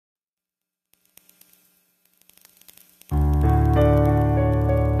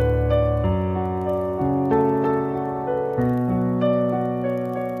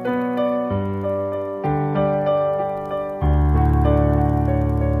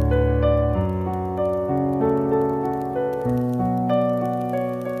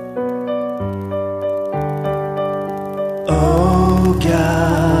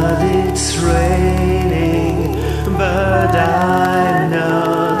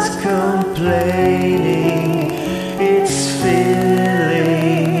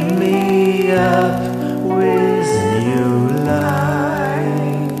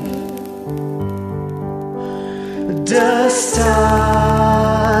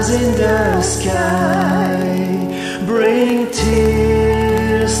stars in the sky bring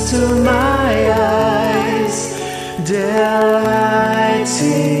tears to my eyes. They're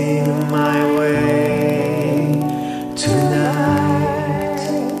lighting my way tonight,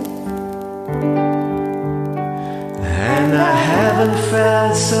 and I haven't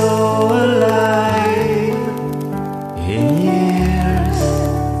felt so alive in years.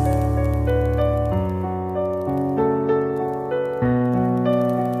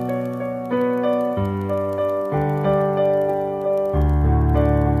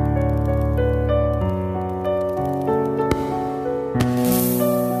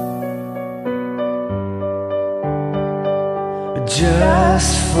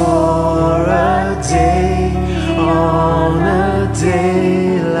 Just for a day, on a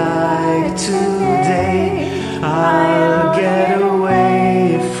day like today, I'll get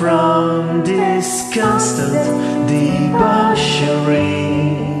away from this constant debauchery.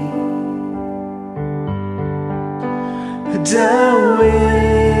 The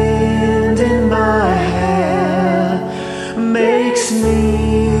wind in my hair makes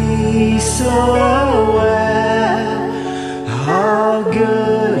me so aware how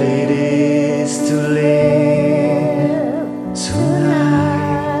good it is to live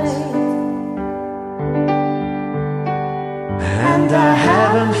tonight. And I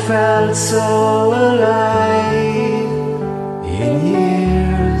haven't felt so alive in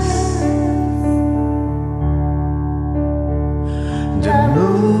years. The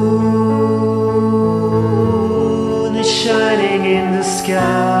moon is shining in the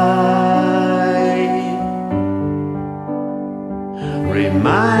sky,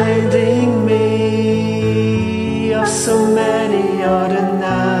 reminding me of so many other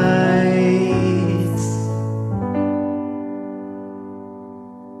nights,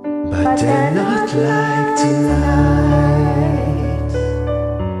 but they're not like tonight.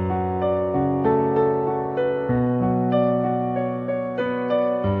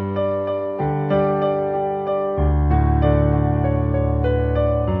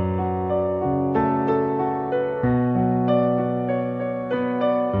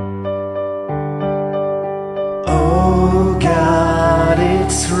 Oh God,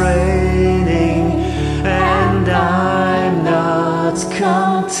 it's raining, and I'm not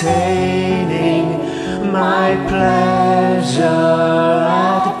containing my pleasure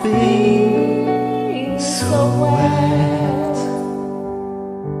at being so wet.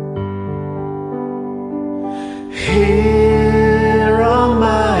 Here on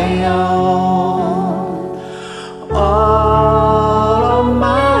my own, all on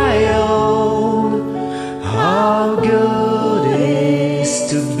my own. How good it is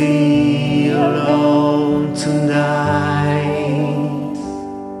to be alone tonight,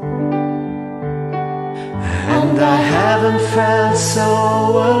 and I haven't felt so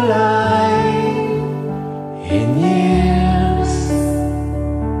alive in years.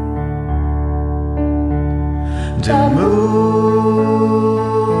 The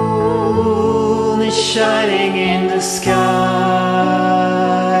moon is shining in the sky,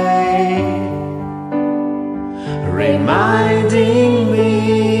 reminding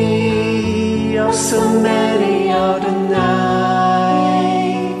me of so many other nights,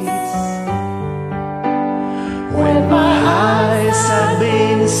 when my eyes have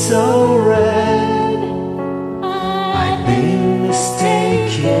been so red, I've been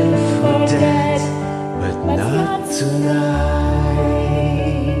mistaken for death, but not tonight.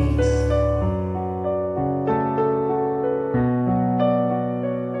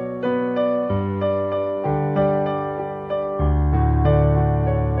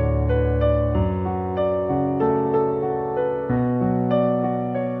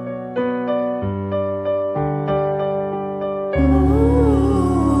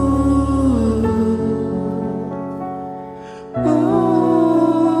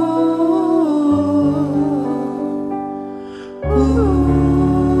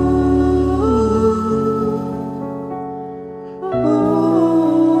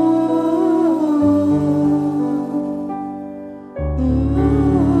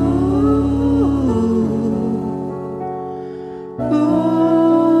 Ooh.